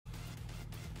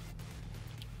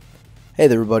Hey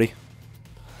there, everybody,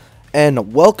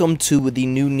 and welcome to the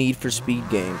new Need for Speed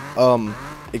game.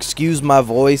 Excuse my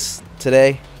voice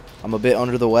today. I'm a bit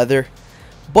under the weather,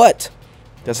 but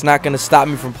that's not going to stop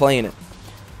me from playing it.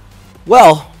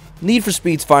 Well, Need for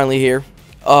Speed's finally here.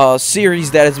 A series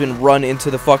that has been run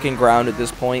into the fucking ground at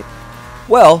this point.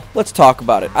 Well, let's talk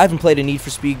about it. I haven't played a Need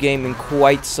for Speed game in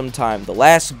quite some time. The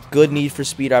last good Need for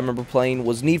Speed I remember playing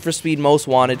was Need for Speed Most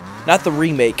Wanted. Not the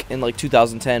remake in like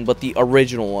 2010, but the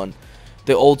original one.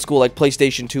 The old school like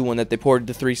PlayStation 2 one that they ported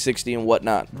to 360 and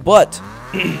whatnot. But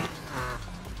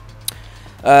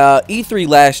E3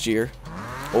 last year,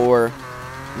 or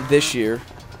this year,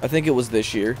 I think it was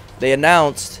this year, they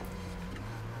announced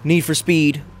Need for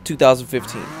Speed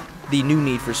 2015. The new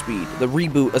Need for Speed. The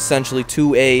reboot essentially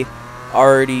to a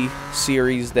already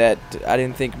series that I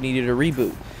didn't think needed a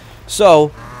reboot.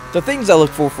 So, the things I look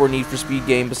for a Need for Speed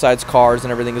game besides cars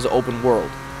and everything is open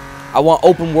world. I want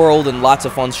open world and lots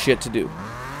of fun shit to do.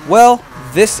 Well,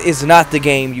 this is not the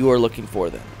game you are looking for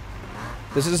then.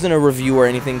 This isn't a review or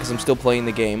anything because I'm still playing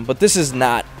the game, but this is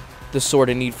not the sort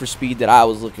of Need for Speed that I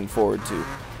was looking forward to.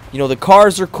 You know, the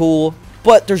cars are cool,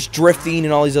 but there's drifting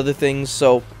and all these other things,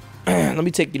 so let me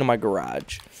take you to my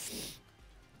garage.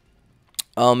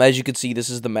 As you can see, this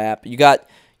is the map. You got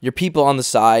your people on the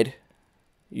side.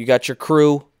 You got your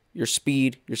crew, your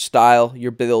speed, your style,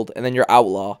 your build, and then your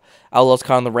outlaw. Outlaw's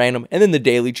kind of the random, and then the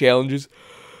daily challenges.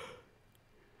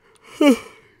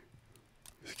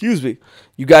 Excuse me.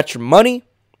 You got your money,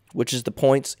 which is the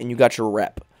points, and you got your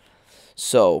rep.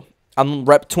 So, I'm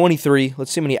rep 23.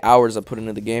 Let's see how many hours I put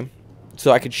into the game,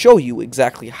 so I could show you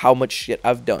exactly how much shit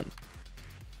I've done.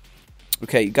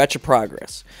 Okay, you got your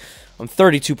progress. I'm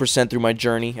 32% through my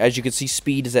journey. As you can see,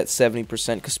 speed is at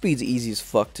 70%, because speed's easy as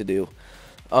fuck to do.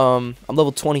 I'm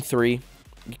level 23.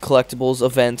 Collectibles,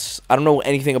 events. I don't know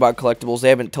anything about collectibles. They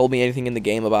haven't told me anything in the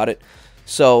game about it.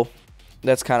 So,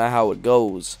 that's kind of how it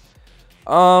goes.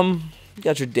 You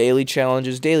got your daily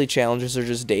challenges. Daily challenges are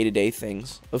just day-to-day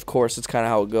things. Of course, it's kind of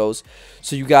how it goes.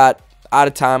 So, you got out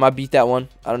of time. I beat that one.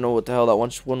 I don't know what the hell that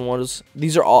one was.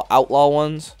 These are all outlaw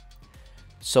ones.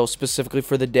 So, specifically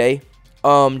for the day.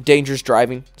 Dangerous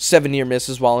driving. 7 near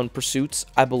misses while in pursuits,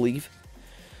 I believe.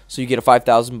 So you get a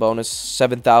 5,000 bonus,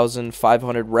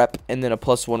 7,500 rep, and then a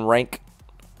 +1 rank.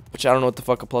 Which I don't know what the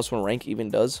fuck a +1 rank even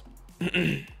does.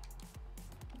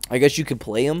 I guess you could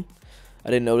play them. I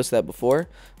didn't notice that before.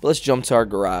 But let's jump to our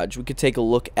garage. We could take a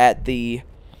look at the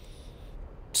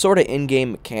sort of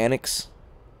in-game mechanics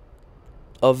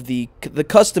of the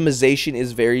customization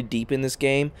is very deep in this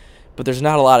game, but there's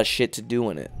not a lot of shit to do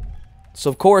in it. So,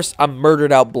 of course, I'm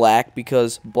murdered out black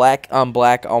because black on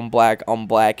black on black on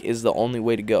black is the only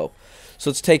way to go. So,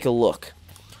 let's take a look.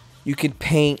 You could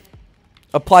paint,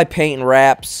 apply paint and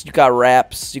wraps. You got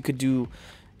wraps. You could do,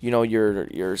 you know, your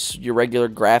regular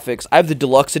graphics. I have the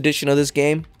deluxe edition of this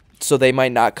game, so they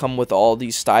might not come with all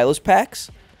these stylus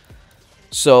packs.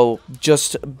 So,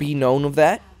 just be known of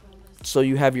that. So,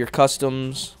 you have your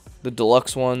customs, the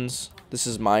deluxe ones. This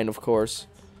is mine, of course.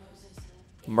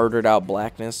 Murdered out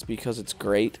blackness because it's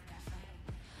great.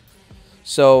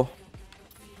 So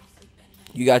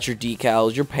you got your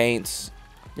decals, your paints,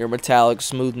 your metallic,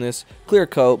 smoothness, clear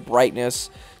coat, brightness,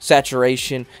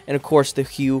 saturation, and of course the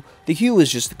hue. The hue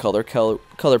is just the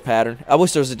color pattern. I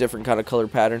wish there was a different kind of color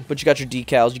pattern, but you got your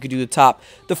decals. You could do the top,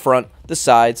 the front, the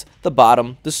sides, the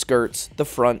bottom, the skirts, the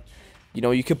front. You know,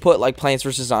 you could put like Plants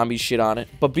vs Zombies shit on it,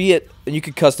 but and you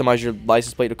could customize your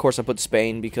license plate. Of course, I put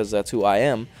Spain because that's who I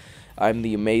am. I'm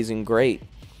the amazing great.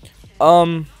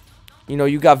 You know,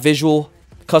 you got visual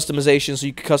customization, so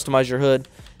you can customize your hood.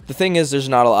 The thing is, there's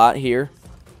not a lot here.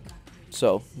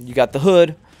 So, you got the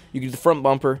hood, you can do the front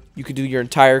bumper, you could do your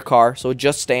entire car. So,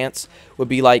 just stance would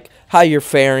be like how your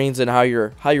fairings and how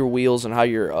your wheels and how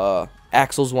your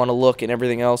axles want to look and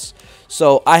everything else.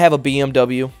 So, I have a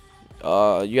BMW.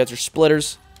 You got your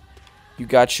splitters. You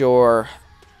got your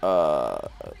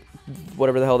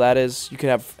whatever the hell that is. You can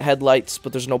have headlights,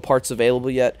 but there's no parts available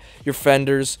yet. Your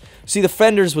fenders. See, the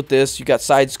fenders with this, you got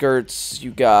side skirts,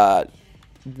 you got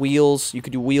wheels. You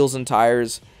could do wheels and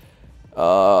tires.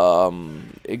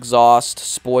 Exhaust,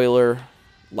 spoiler,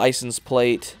 license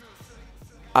plate.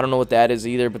 I don't know what that is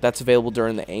either, but that's available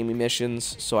during the Amy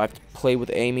missions, so I have to play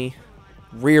with Amy.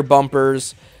 Rear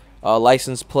bumpers,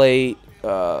 license plate,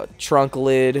 trunk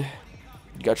lid. You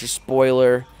got your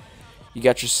spoiler. You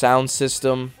got your sound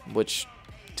system, which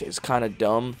is kind of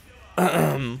dumb,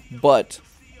 but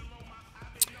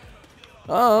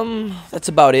that's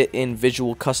about it in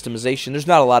visual customization. There's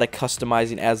not a lot of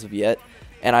customizing as of yet,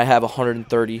 and I have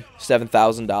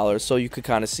 $137,000, so you could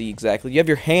kind of see exactly. You have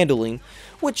your handling,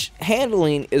 which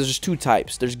handling is just two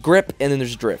types. There's grip and then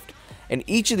there's drift. And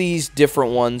each of these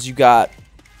different ones, you got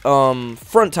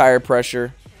front tire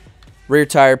pressure, rear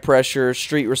tire pressure,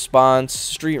 street response,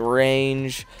 street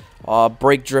range,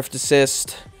 brake drift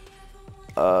assist,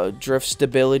 drift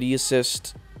stability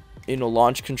assist,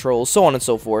 launch control, so on and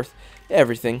so forth.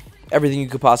 Everything you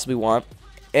could possibly want.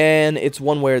 And it's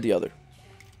one way or the other.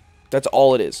 That's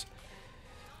all it is.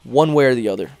 One way or the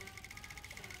other.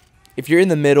 If you're in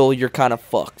the middle, you're kind of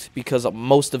fucked, because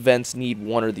most events need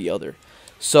one or the other.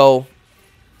 So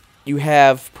you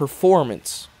have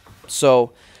performance.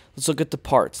 So let's look at the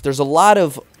parts. There's a lot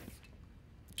of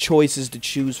choices to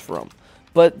choose from,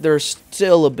 but they're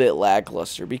still a bit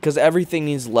lackluster, because everything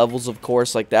needs levels, of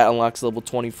course. Like that unlocks level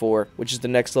 24, which is the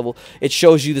next level. It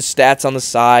shows you the stats on the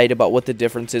side about what the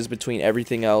difference is between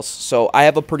everything else. So I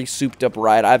have a pretty souped up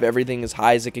ride. I have everything as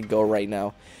high as it can go right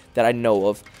now that I know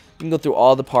of. You can go through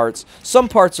all the parts. Some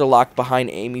parts are locked behind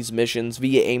Amy's missions,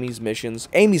 via Amy's missions.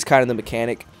 Amy's kind of the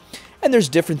mechanic. And there's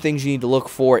different things you need to look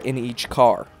for in each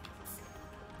car.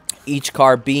 Each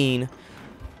car being,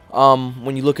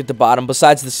 when you look at the bottom,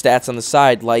 besides the stats on the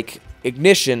side, like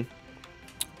ignition,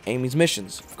 Amy's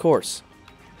missions, of course.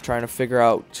 I'm trying to figure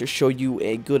out, to show you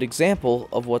a good example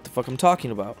of what the fuck I'm talking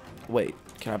about. Wait,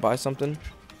 can I buy something?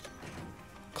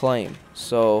 Claim.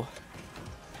 So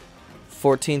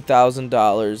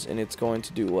 $14,000, and it's going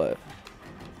to do what?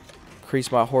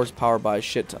 Increase my horsepower by a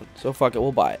shit ton. So fuck it,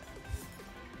 we'll buy it.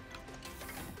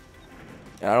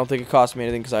 And I don't think it cost me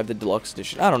anything because I have the deluxe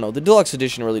edition. I don't know. The deluxe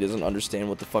edition really doesn't understand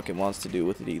what the fuck it wants to do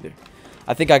with it either.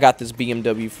 I think I got this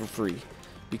BMW for free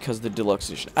because of the deluxe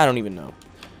edition. I don't even know.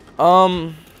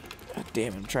 God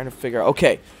damn, I'm trying to figure out.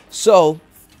 Okay, so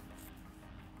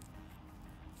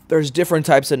there's different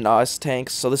types of NOS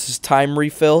tanks. So this is time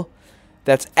refill.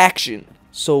 That's action.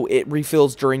 So it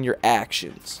refills during your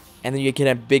actions. And then you can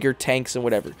have bigger tanks and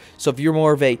whatever. So if you're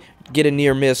more of a get a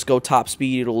near miss, go top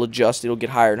speed, it'll adjust, it'll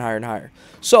get higher and higher and higher.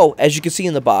 So as you can see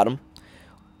in the bottom,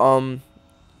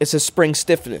 it says spring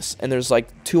stiffness, and there's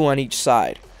like 2 on each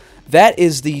side. That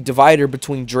is the divider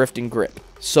between drift and grip.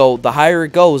 So the higher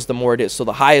it goes, the more it is. So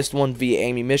the highest one via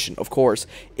Amy mission, of course,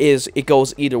 is it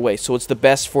goes either way. So it's the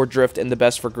best for drift and the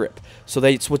best for grip. So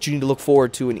that's what you need to look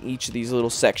forward to in each of these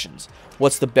little sections.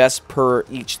 What's the best per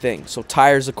each thing. So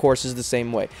tires, of course, is the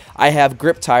same way. I have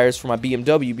grip tires for my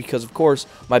BMW because, of course,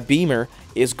 my Beamer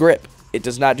is grip. It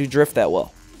does not do drift that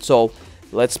well. So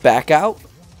let's back out,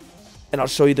 and I'll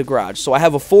show you the garage. So I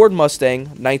have a Ford Mustang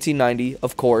 1990,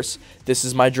 of course. This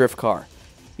is my drift car.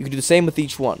 You can do the same with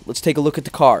each one. Let's take a look at the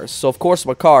cars. So, of course,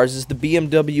 my cars is the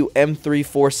BMW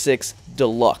M346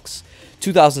 Deluxe.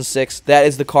 2006. That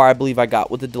is the car I believe I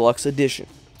got with the Deluxe Edition.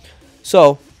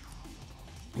 So,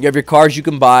 you have your cars you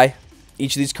can buy.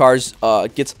 Each of these cars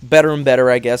gets better and better,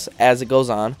 I guess, as it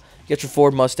goes on. You get your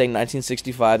Ford Mustang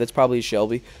 1965. That's probably a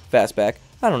Shelby. Fastback.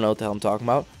 I don't know what the hell I'm talking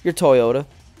about. Your Toyota.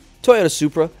 Toyota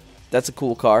Supra. That's a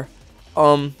cool car.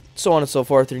 So on and so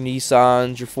forth. Your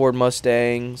Nissans, your Ford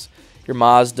Mustangs, your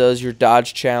Mazdas, your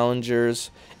Dodge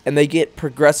Challengers, and they get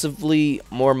progressively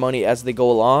more money as they go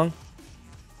along.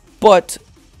 But,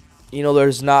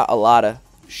 there's not a lot of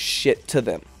shit to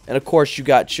them. And of course, you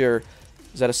got your,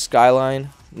 is that a Skyline?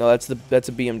 No, that's a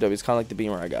BMW. It's kind of like the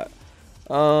Beamer I got.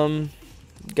 You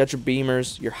got your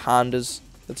Beamers, your Hondas.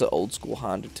 That's an old school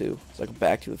Honda too. It's like a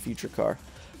Back to the Future car.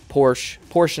 Porsche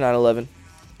 911,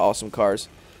 awesome cars.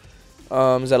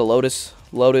 Is that a Lotus?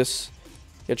 Lotus.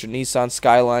 You got your Nissan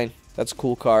Skyline. That's a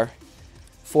cool car.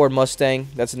 Ford Mustang.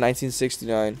 That's a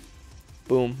 1969.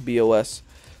 Boom. BOS.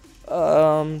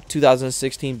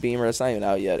 2016 Beamer. That's not even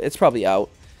out yet. It's probably out.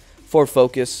 Ford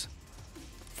Focus.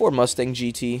 Ford Mustang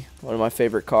GT. One of my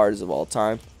favorite cars of all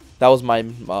time. That was my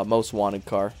most wanted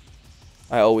car.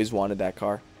 I always wanted that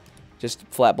car. Just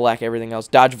flat black, everything else.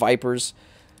 Dodge Vipers.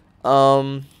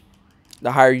 The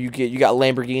higher you get, you got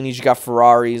Lamborghinis, you got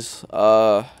Ferraris,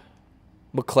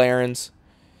 McLarens,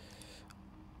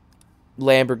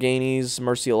 Lamborghinis,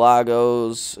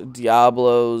 Murcielagos,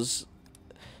 Diablos.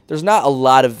 There's not a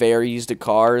lot of varied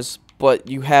cars, but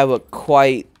you have a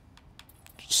quite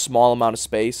small amount of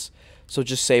space. So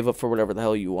just save up for whatever the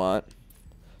hell you want.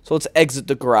 So let's exit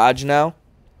the garage now.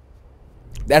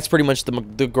 That's pretty much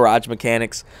the garage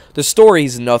mechanics. The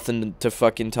story's nothing to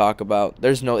fucking talk about.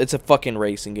 It's a fucking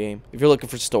racing game. If you're looking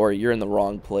for story, you're in the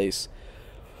wrong place.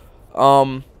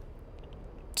 So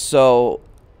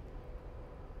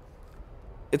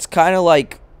it's kind of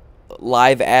like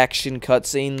live action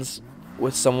cutscenes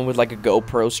with someone with like a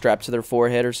GoPro strapped to their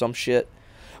forehead or some shit.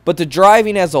 But the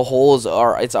driving as a whole is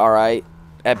it's alright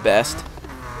at best.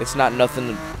 It's not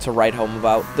nothing to write home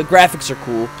about. The graphics are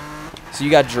cool. So you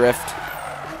got drift.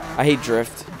 I hate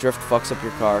drift. Drift fucks up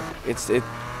your car. It's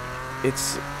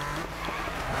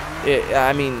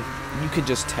I mean, you could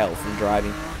just tell from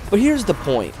driving. But here's the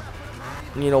point.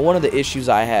 You know, one of the issues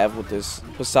I have with this,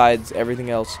 besides everything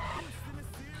else,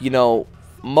 you know,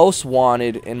 Most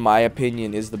Wanted, in my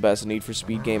opinion, is the best Need for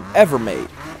Speed game ever made.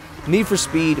 Need for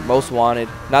Speed, Most Wanted,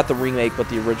 not the remake, but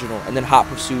the original, and then Hot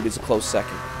Pursuit is a close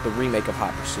second, the remake of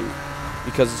Hot Pursuit,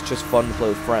 because it's just fun to play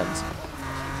with friends.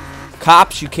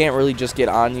 Cops, you can't really just get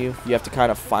on you. You have to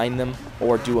kind of find them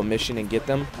or do a mission and get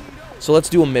them. So let's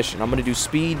do a mission. I'm going to do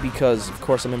Speed because, of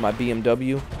course, I'm in my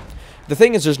BMW. The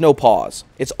thing is, there's no pause.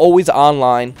 It's always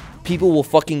online. People will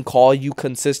fucking call you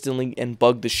consistently and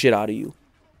bug the shit out of you.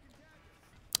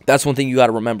 That's one thing you got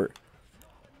to remember.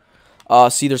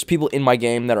 See, there's people in my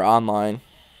game that are online.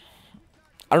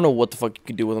 I don't know what the fuck you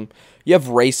can do with them. You have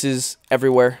races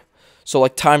everywhere. So,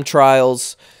 like, time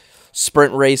trials,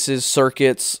 sprint races,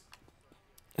 circuits,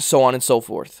 so on and so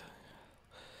forth.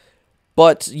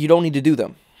 But you don't need to do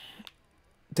them.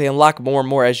 They unlock more and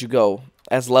more as you go,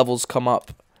 as levels come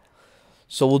up.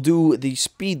 So we'll do the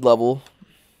speed level,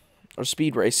 or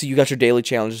speed race. So you got your daily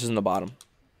challenges in the bottom.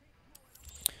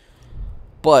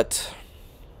 But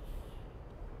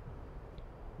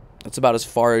that's about as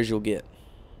far as you'll get.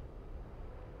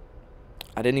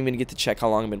 I didn't even get to check how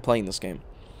long I've been playing this game.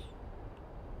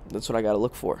 That's what I gotta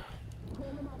look for.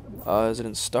 Is it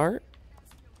in start?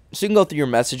 So you can go through your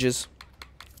messages.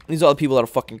 These are all the people that'll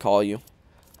fucking call you.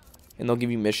 And they'll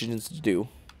give you missions to do.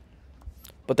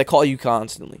 But they call you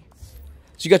constantly.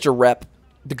 So you got your rep.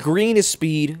 The green is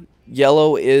speed.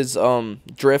 Yellow is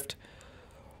drift.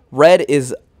 Red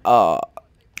is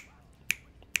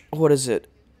what is it?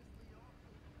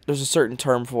 There's a certain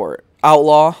term for it.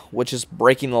 Outlaw, which is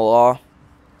breaking the law.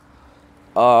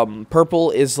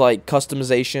 Purple is like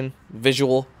customization,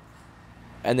 visual.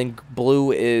 And then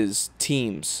blue is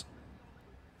teams.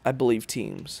 I believe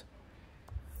teams.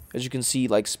 As you can see,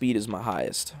 like, speed is my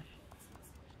highest.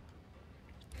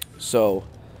 So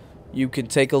you can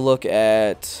take a look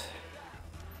at,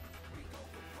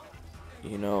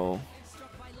 you know,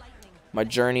 my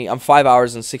journey. I'm 5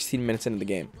 hours and 16 minutes into the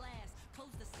game.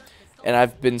 And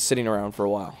I've been sitting around for a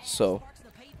while. So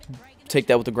take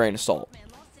that with a grain of salt.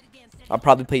 I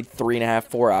probably played 3.5,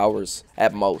 4 hours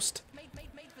at most.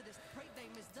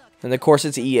 And of course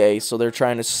it's EA, so they're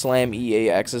trying to slam EA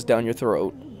access down your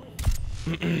throat.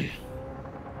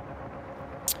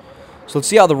 So let's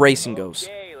see how the racing goes.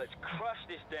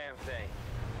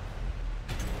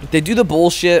 They do the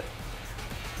bullshit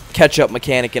catch-up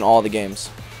mechanic in all the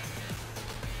games.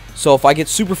 So if I get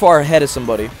super far ahead of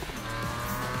somebody,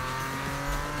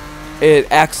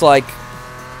 it acts like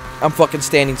I'm fucking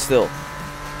standing still.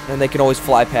 And they can always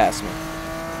fly past me.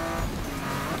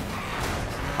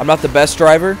 I'm not the best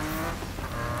driver,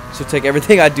 so take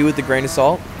everything I do with a grain of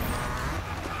salt.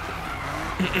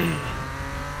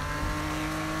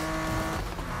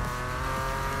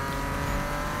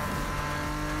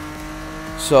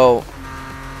 So,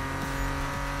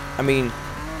 I mean,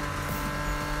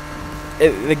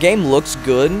 the game looks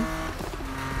good,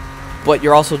 but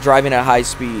you're also driving at high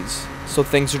speeds, so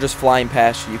things are just flying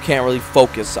past you. You can't really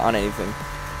focus on anything.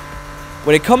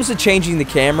 When it comes to changing the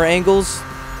camera angles,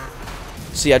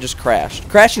 see, I just crashed.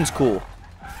 Crashing's cool.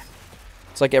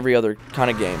 It's like every other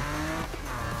kind of game.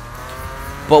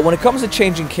 But when it comes to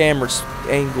changing camera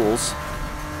angles,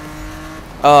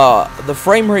 the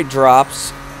frame rate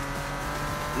drops.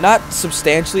 Not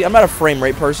substantially. I'm not a frame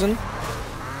rate person.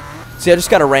 See, I just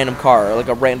got a random car, like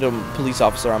a random police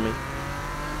officer on me.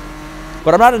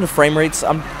 But I'm not into frame rates.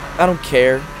 I don't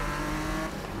care.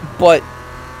 But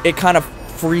it kind of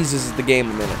freezes the game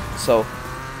a minute. So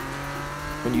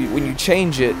when you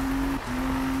change it,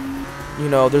 you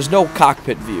know, there's no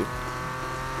cockpit view.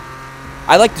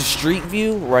 I like the street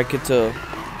view where I get to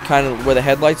kind of where the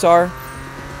headlights are.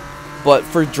 But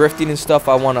for drifting and stuff,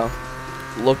 I want to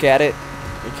look at it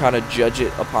and kind of judge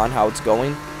it upon how it's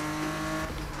going.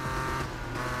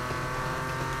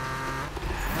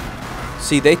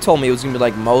 See, they told me it was going to be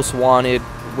like Most Wanted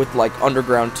with like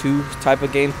Underground 2 type of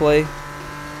gameplay.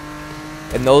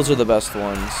 And those are the best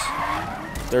ones.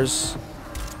 There's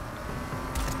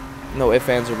no ifs,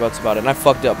 ands, or buts about it. And I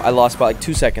fucked up. I lost by like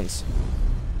 2 seconds.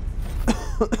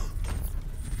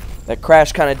 That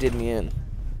crash kind of did me in.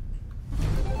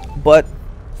 But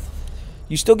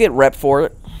you still get rep for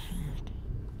it.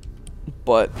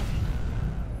 But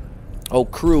oh,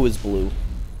 crew is blue.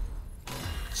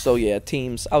 So yeah,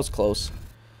 teams. I was close.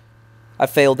 I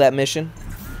failed that mission.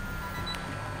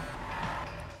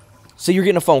 So you're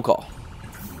getting a phone call.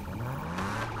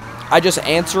 I just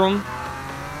answer them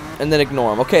and then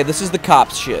ignore them. Okay, this is the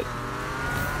cops shit.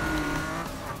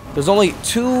 There's only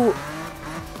 2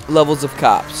 levels of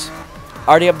cops. I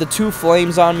already have the 2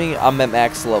 flames on me. I'm at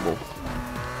max level.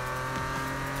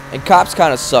 And cops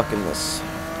kind of suck in this.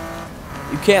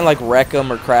 You can't like wreck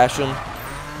them or crash them.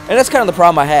 And that's kind of the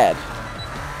problem I had.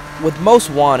 With most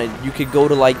wanted, you could go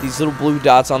to like these little blue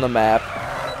dots on the map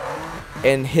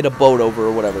and hit a boat over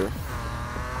or whatever.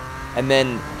 And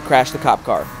then crash the cop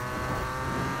car.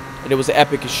 And it was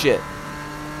epic as shit.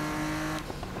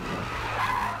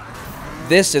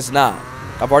 This is not.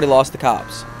 I've already lost the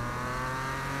cops.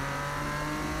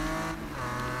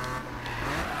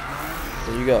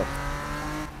 There you go.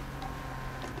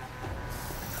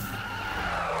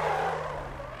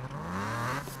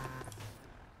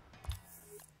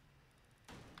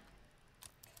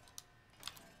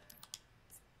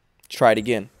 Try it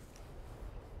again.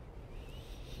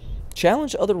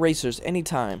 Challenge other racers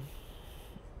anytime.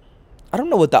 I don't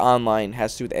know what the online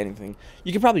has to do with anything.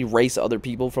 You can probably race other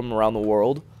people from around the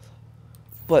world.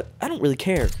 But I don't really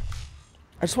care.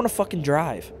 I just want to fucking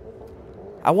drive.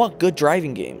 I want good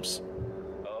driving games.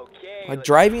 Like,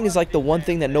 driving is like the one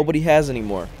thing that nobody has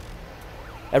anymore.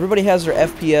 Everybody has their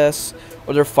FPS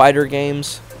or their fighter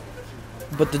games.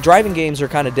 But the driving games are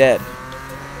kind of dead.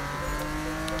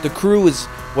 The Crew is,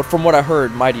 from what I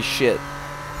heard, mighty shit.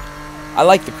 I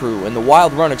like the Crew, and the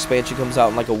Wild Run expansion comes out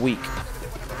in like a week.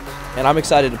 And I'm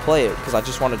excited to play it, because I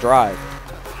just want to drive.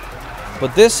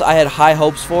 But this, I had high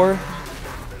hopes for,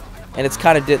 and it's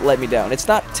kind of let me down. It's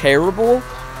not terrible,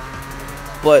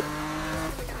 but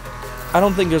I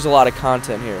don't think there's a lot of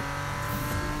content here.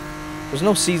 There's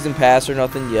no season pass or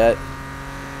nothing yet.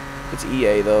 It's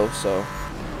EA, though, so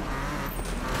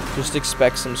just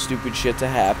expect some stupid shit to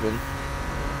happen.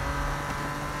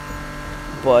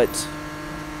 But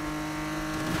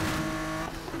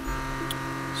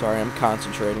sorry, I'm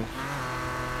concentrating.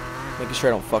 Making sure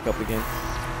I don't fuck up again.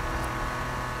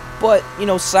 But, you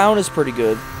know, sound is pretty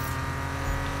good.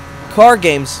 Car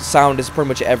games sound is pretty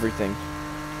much everything.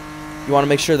 You want to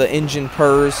make sure the engine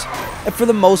purrs. And for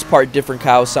the most part, different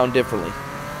cows sound differently.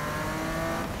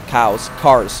 Cars.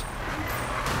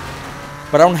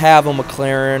 But I don't have a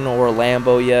McLaren or a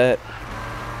Lambo yet.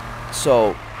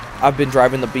 So I've been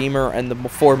driving the Beamer and the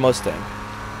Ford Mustang.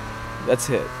 That's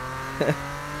it.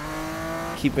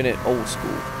 Keeping it old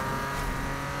school.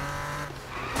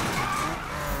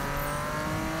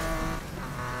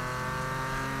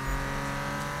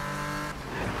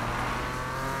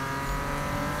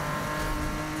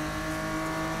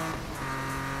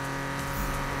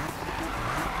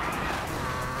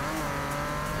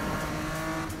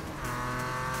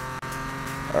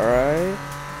 Alright.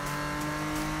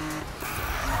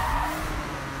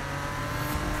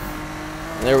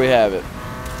 There we have it.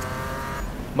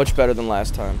 Much better than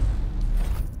last time.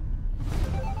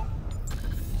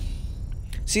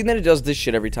 See, then it does this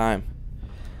shit every time.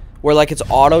 Where, like, it's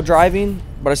auto driving,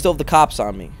 but I still have the cops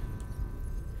on me.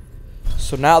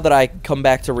 So now that I come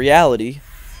back to reality,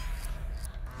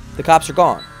 the cops are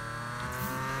gone.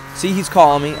 See, he's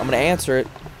calling me. I'm going to answer it.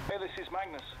 Hey, this is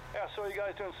Magnus. Yeah, I saw you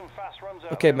guys doing some fast runs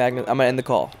out Okay, there. Magnus, I'm going to end the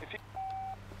call.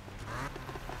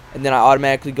 And then I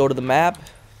automatically go to the map.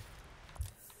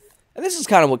 And this is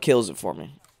kind of what kills it for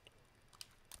me.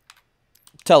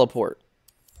 Teleport.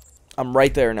 I'm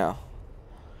right there now.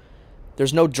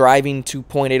 There's no driving to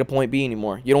point A to point B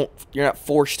anymore. You're not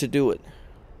forced to do it.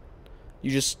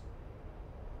 You just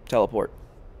teleport.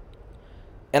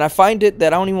 And I find it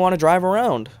that I don't even want to drive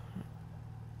around.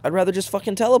 I'd rather just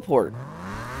fucking teleport.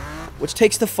 Which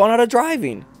takes the fun out of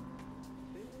driving.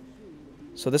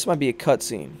 So this might be a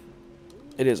cutscene.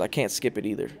 It is. I can't skip it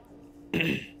either.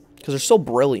 Because they're so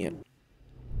brilliant.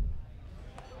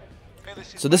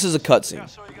 So this is a cutscene. Yeah, I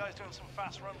saw you guys doing some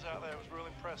fast runs out there. It was real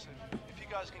impressive. If you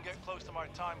guys can get close to my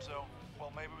time zone,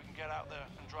 well, maybe we can get out there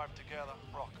and drive together.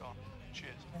 Rock on.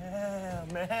 Cheers. Yeah,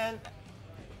 man.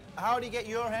 How'd he get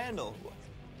your handle?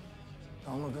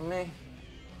 Don't look at me.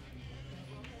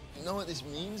 You know what this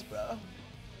means, bro?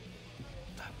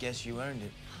 I guess you earned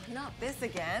it. Not this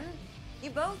again.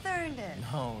 You both earned it.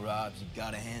 No, Robs, you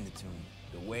gotta hand it to him.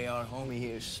 The way our homie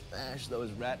here smashed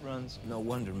those rat runs, no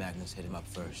wonder Magnus hit him up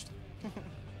first.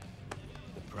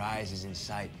 The prize is in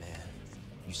sight, man.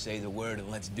 You say the word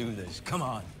and let's do this. Come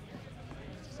on.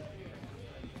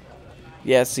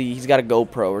 Yeah, see, he's got a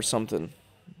GoPro or something.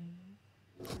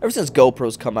 Ever since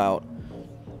GoPros come out,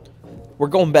 we're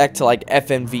going back to like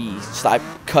FMV type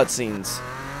cutscenes.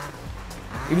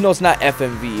 Even though it's not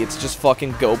FMV, it's just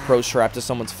fucking GoPro strapped to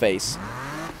someone's face.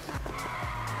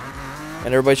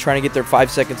 And everybody's trying to get their 5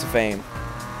 seconds of fame.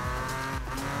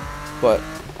 But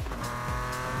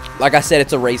like I said,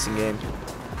 it's a racing game.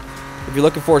 If you're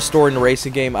looking for a story in a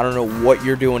racing game, I don't know what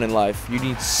you're doing in life. You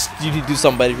need to do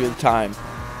something better with your time.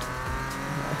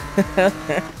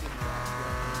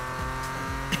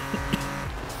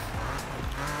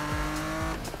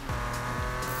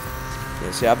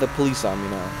 See, I have the police on me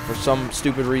now for some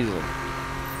stupid reason.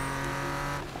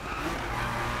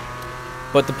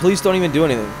 But the police don't even do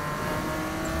anything.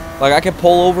 Like, I can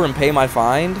pull over and pay my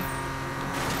fine.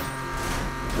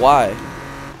 Why?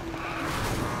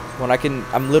 When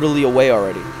I'm literally away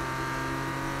already.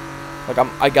 Like,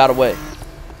 I got away.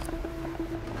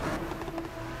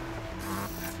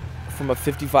 From a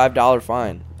 $55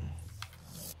 fine.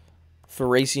 For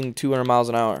racing 200 miles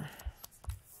an hour.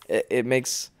 It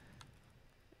makes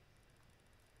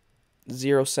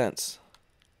 0 sense.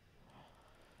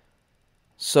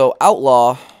 So,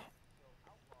 outlaw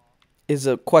is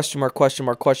a question mark, question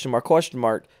mark, question mark, question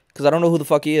mark. Because I don't know who the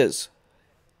fuck he is.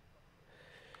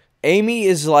 Amy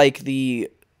is like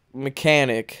the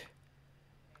mechanic.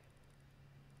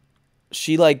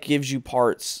 She like gives you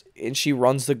parts. And she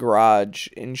runs the garage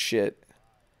and shit.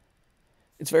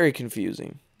 It's very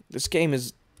confusing. This game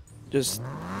is just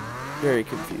very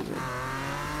confusing.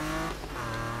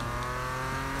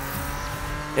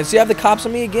 And see, I have the cops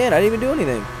on me again. I didn't even do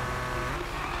anything.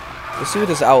 Let's see what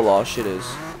this outlaw shit is.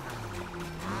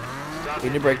 We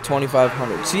need to break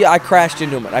 2,500. See, I crashed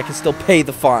into him and I can still pay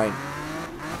the fine.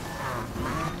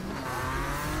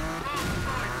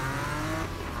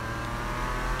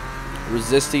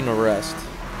 Resisting arrest.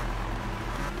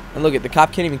 And look, the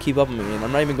cop can't even keep up with me, and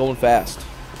I'm not even going fast.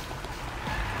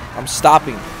 I'm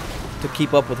stopping to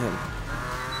keep up with him.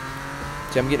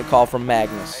 See, I'm getting a call from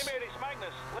Magnus.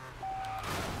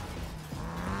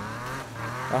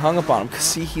 I hung up on him because,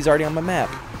 see, he's already on my map.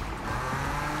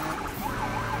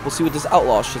 We'll see what this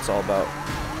outlaw shit's all about.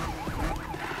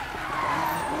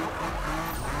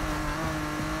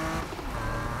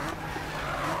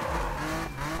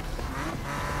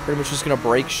 Pretty much just gonna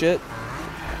break shit.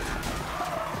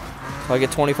 So I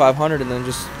get 2,500 and then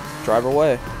just drive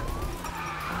away.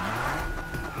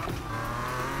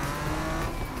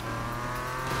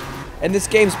 And this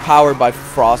game's powered by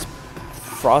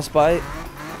frostbite,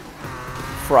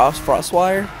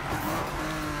 frostwire,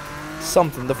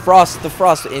 something. The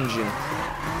frost engine.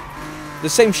 The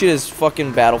same shit as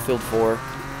fucking Battlefield 4.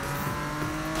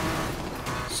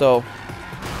 So,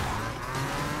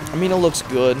 I mean, it looks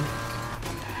good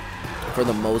for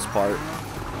the most part.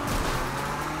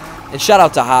 And shout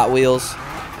out to Hot Wheels.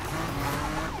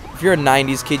 If you're a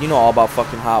 90s kid, you know all about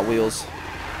fucking Hot Wheels.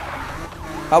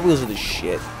 Hot Wheels are the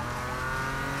shit.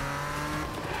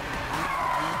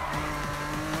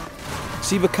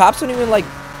 See, but cops don't even, like,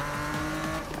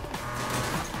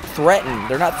 threaten.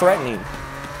 They're not threatening.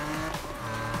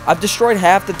 I've destroyed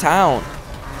half the town.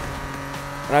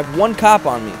 And I have one cop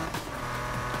on me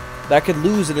that I could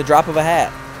lose in the drop of a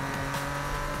hat.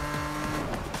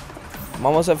 I'm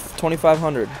almost at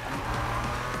 2,500.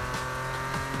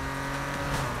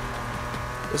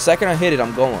 The second I hit it,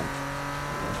 I'm going.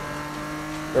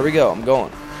 There we go, I'm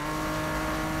going.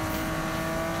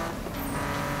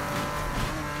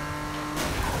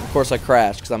 Of course I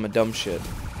crashed because I'm a dumb shit.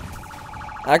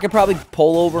 I could probably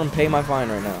pull over and pay my fine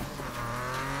right now.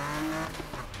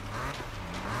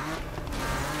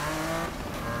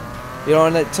 You know,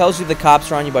 and it tells you the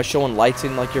cops are on you by showing lights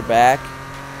in like your back.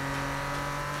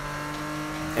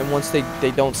 And once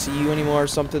they don't see you anymore or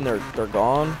something, they're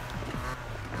gone.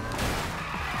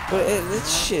 But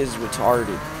this shit is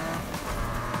retarded.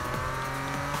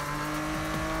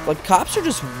 Like, cops are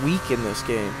just weak in this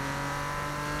game.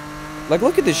 Like,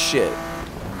 look at this shit.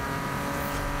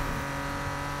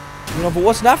 You know, but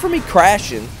what's not for me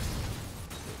crashing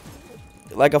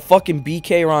like a fucking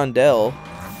BK Rondell,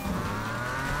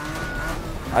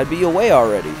 I'd be away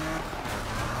already.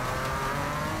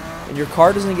 And your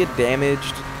car doesn't get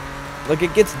damaged. Like,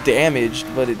 it gets damaged,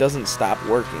 but it doesn't stop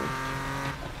working.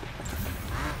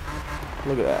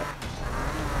 Look at that.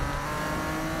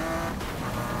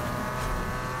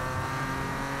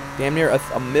 Damn near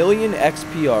a million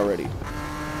XP already.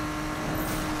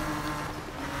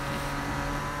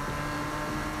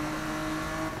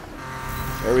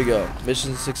 There we go.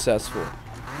 Mission successful.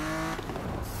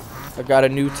 I got a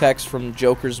new text from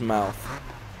Joker's mouth.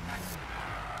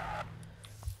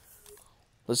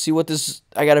 Let's see what this...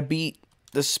 I gotta beat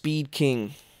the Speed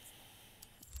King.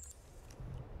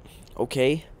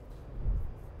 Okay.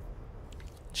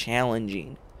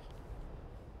 Challenging.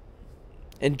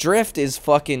 And drift is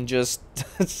fucking just...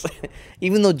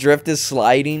 even though drift is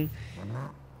sliding,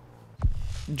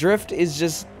 drift is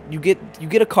just... You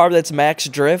get a car that's max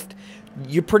drift,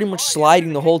 you're pretty much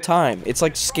sliding the whole time. It's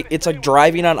like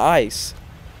driving on ice.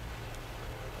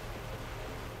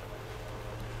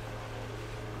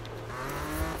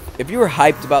 If you were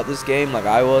hyped about this game like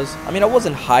I was, I mean, I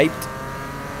wasn't hyped,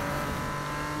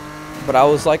 but I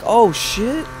was like, oh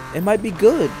shit, it might be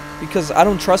good, because I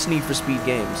don't trust Need for Speed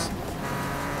games.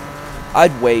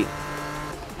 I'd wait.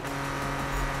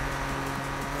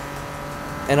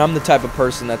 And I'm the type of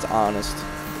person that's honest.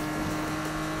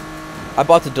 I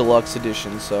bought the deluxe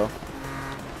edition, so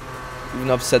even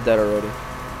though I've said that already.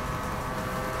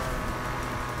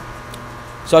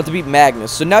 So I have to beat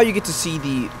Magnus. So now you get to see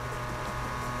the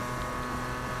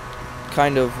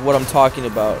kind of what I'm talking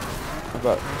about.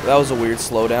 That was a weird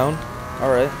slowdown.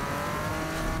 Alright.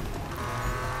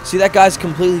 See, that guy's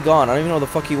completely gone. I don't even know where the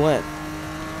fuck he went.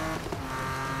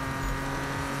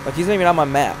 Like, he's not even on my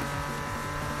map.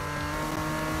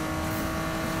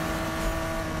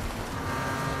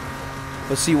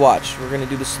 But see, watch. We're gonna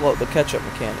do the catch-up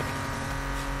mechanic.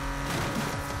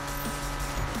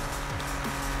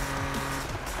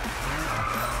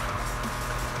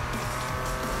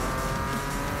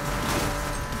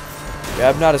 Yeah, I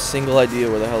have not a single idea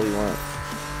where the hell he went.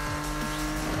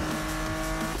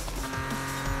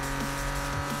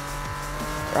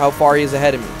 Or how far he is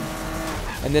ahead of me.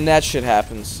 And then that shit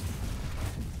happens.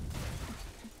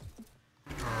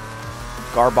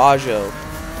 Garbaggio.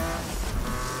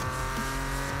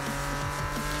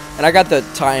 And I got the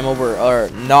time over, or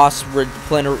NOS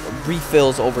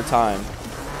refills over time.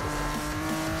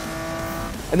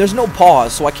 And there's no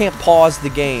pause, so I can't pause the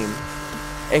game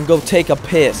and go take a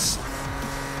piss.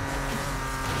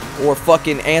 Or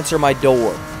fucking answer my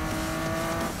door.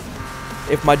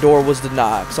 If my door was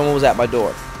denied, if someone was at my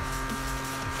door.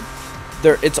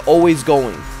 It's always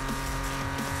going.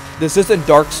 This isn't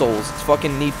Dark Souls, it's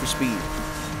fucking Need for Speed.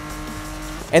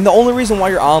 And the only reason why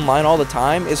you're online all the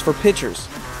time is for pictures.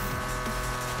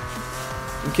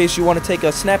 In case you want to take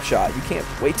a snapshot, you can't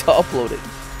wait to upload it.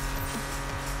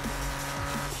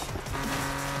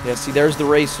 Yeah, see, there's the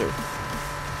racer.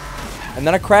 And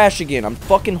then I crash again. I'm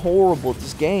fucking horrible at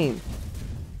this game.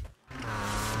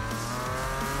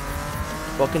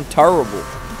 Fucking terrible.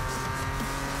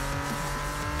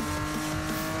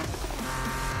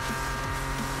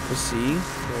 Let's see.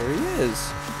 There he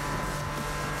is.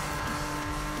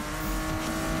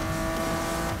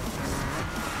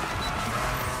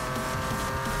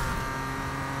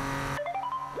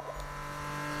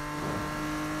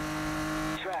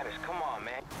 Travis, come on,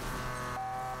 man.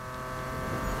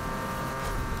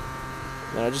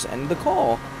 Then I just ended the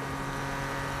call.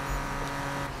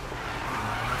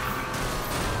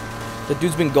 The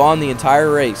dude's been gone the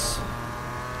entire race.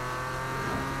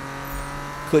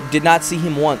 Did not see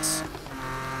him once.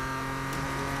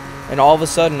 And all of a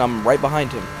sudden, I'm right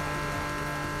behind him.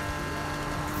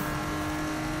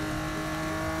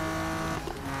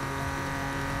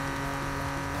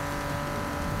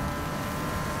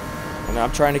 And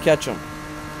I'm trying to catch him.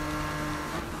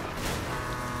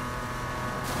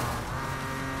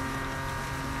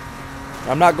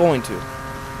 I'm not going to.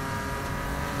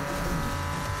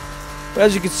 But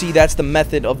as you can see, that's the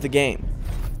method of the game.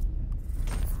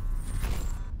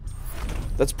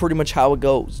 That's pretty much how it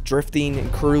goes. Drifting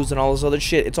and cruise and all this other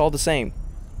shit, it's all the same.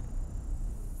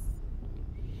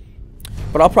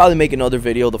 But I'll probably make another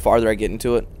video the farther I get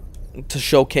into it, to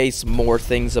showcase more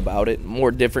things about it,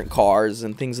 more different cars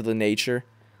and things of the nature.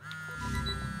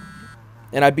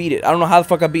 And I beat it. I don't know how the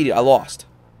fuck I beat it. I lost.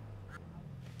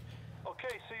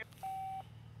 Okay, see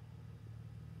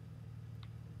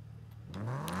you.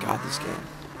 God, this game.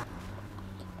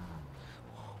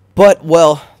 But,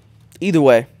 well, either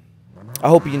way, I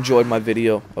hope you enjoyed my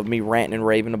video of me ranting and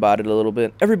raving about it a little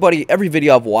bit. Every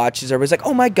video I've watched, everybody's like,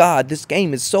 oh my god, this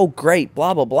game is so great,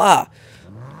 blah, blah, blah.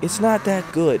 It's not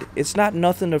that good. It's not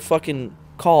nothing to fucking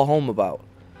call home about.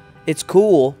 It's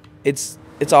cool. It's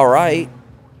alright,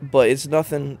 but it's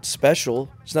nothing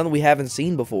special. It's nothing we haven't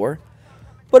seen before.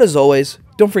 But as always,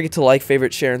 don't forget to like,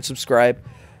 favorite, share, and subscribe.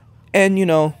 And, you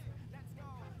know,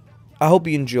 I hope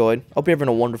you enjoyed. I hope you're having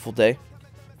a wonderful day.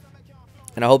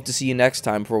 And I hope to see you next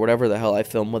time for whatever the hell I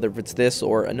film, whether it's this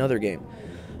or another game.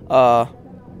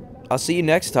 I'll see you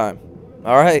next time.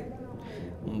 Alright.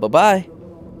 Bye-bye.